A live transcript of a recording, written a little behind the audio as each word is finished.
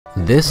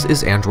This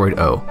is Android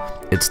O.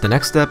 It's the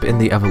next step in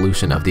the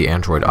evolution of the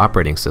Android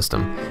operating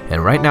system,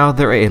 and right now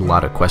there are a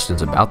lot of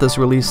questions about this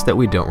release that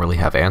we don't really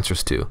have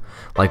answers to,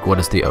 like what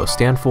does the O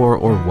stand for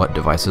or what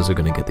devices are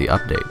going to get the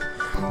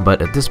update.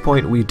 But at this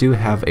point we do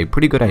have a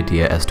pretty good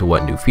idea as to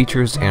what new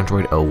features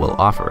Android O will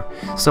offer,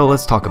 so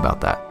let's talk about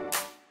that.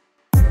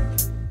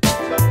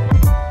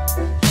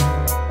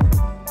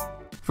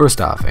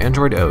 First off,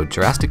 Android O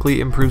drastically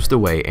improves the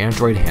way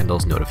Android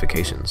handles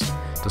notifications.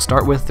 To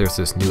start with, there's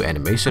this new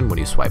animation when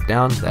you swipe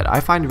down that I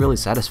find really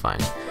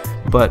satisfying,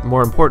 but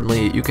more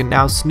importantly, you can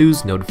now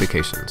snooze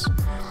notifications.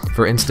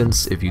 For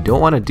instance, if you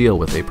don't want to deal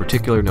with a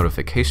particular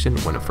notification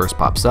when it first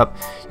pops up,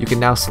 you can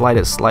now slide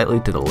it slightly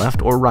to the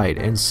left or right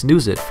and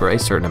snooze it for a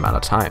certain amount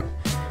of time.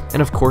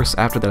 And of course,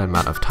 after that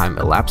amount of time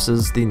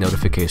elapses, the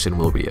notification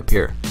will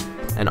reappear.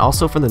 And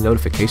also from the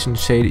notification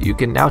shade, you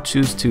can now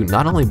choose to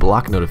not only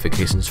block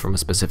notifications from a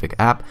specific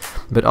app,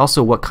 but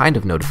also what kind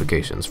of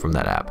notifications from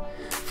that app.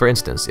 For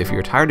instance, if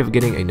you're tired of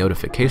getting a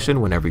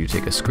notification whenever you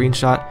take a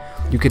screenshot,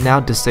 you can now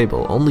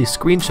disable only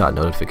screenshot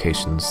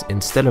notifications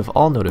instead of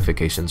all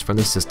notifications from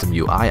the System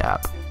UI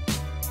app.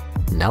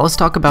 Now let's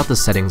talk about the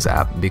Settings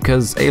app,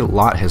 because a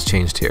lot has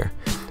changed here.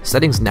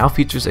 Settings now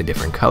features a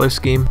different color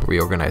scheme,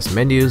 reorganized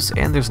menus,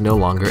 and there's no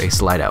longer a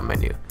slide-out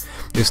menu.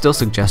 There's still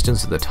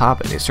suggestions at the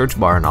top and a search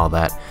bar and all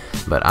that,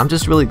 but I'm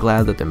just really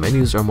glad that the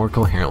menus are more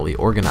coherently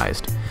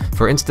organized.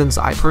 For instance,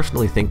 I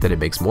personally think that it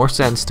makes more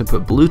sense to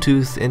put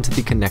Bluetooth into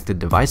the Connected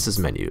Devices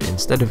menu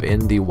instead of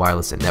in the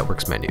Wireless and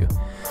Networks menu.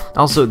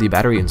 Also, the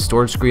battery and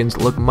storage screens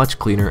look much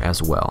cleaner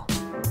as well.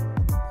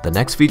 The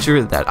next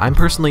feature that I'm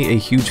personally a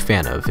huge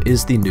fan of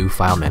is the new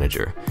file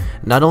manager.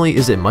 Not only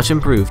is it much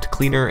improved,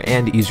 cleaner,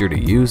 and easier to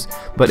use,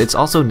 but it's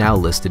also now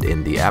listed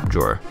in the app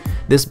drawer.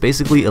 This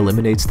basically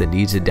eliminates the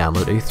need to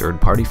download a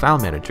third-party file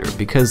manager,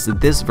 because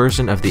this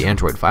version of the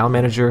Android file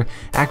manager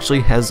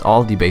actually has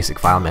all the basic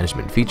file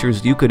management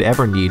features you could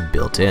ever need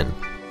built in.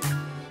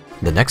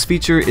 The next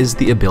feature is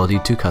the ability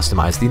to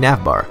customize the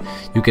navbar.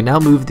 You can now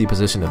move the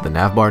position of the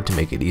navbar to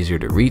make it easier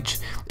to reach,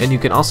 and you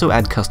can also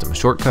add custom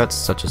shortcuts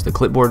such as the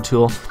clipboard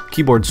tool,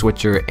 keyboard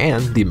switcher,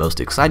 and the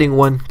most exciting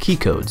one, key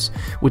codes,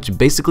 which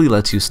basically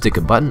lets you stick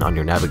a button on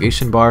your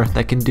navigation bar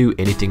that can do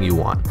anything you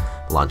want.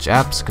 Launch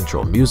apps,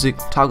 control music,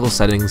 toggle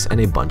settings,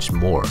 and a bunch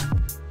more.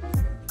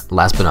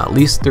 Last but not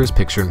least, there's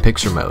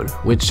picture-in-picture mode,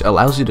 which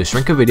allows you to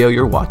shrink a video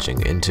you're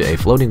watching into a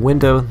floating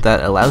window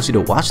that allows you to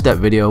watch that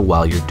video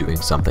while you're doing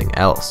something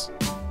else.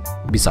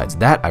 Besides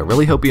that, I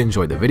really hope you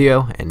enjoyed the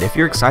video, and if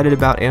you're excited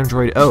about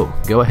Android O,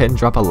 go ahead and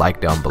drop a like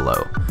down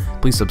below.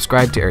 Please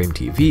subscribe to Arium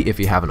TV if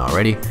you haven't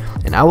already,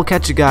 and I will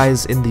catch you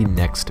guys in the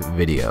next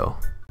video.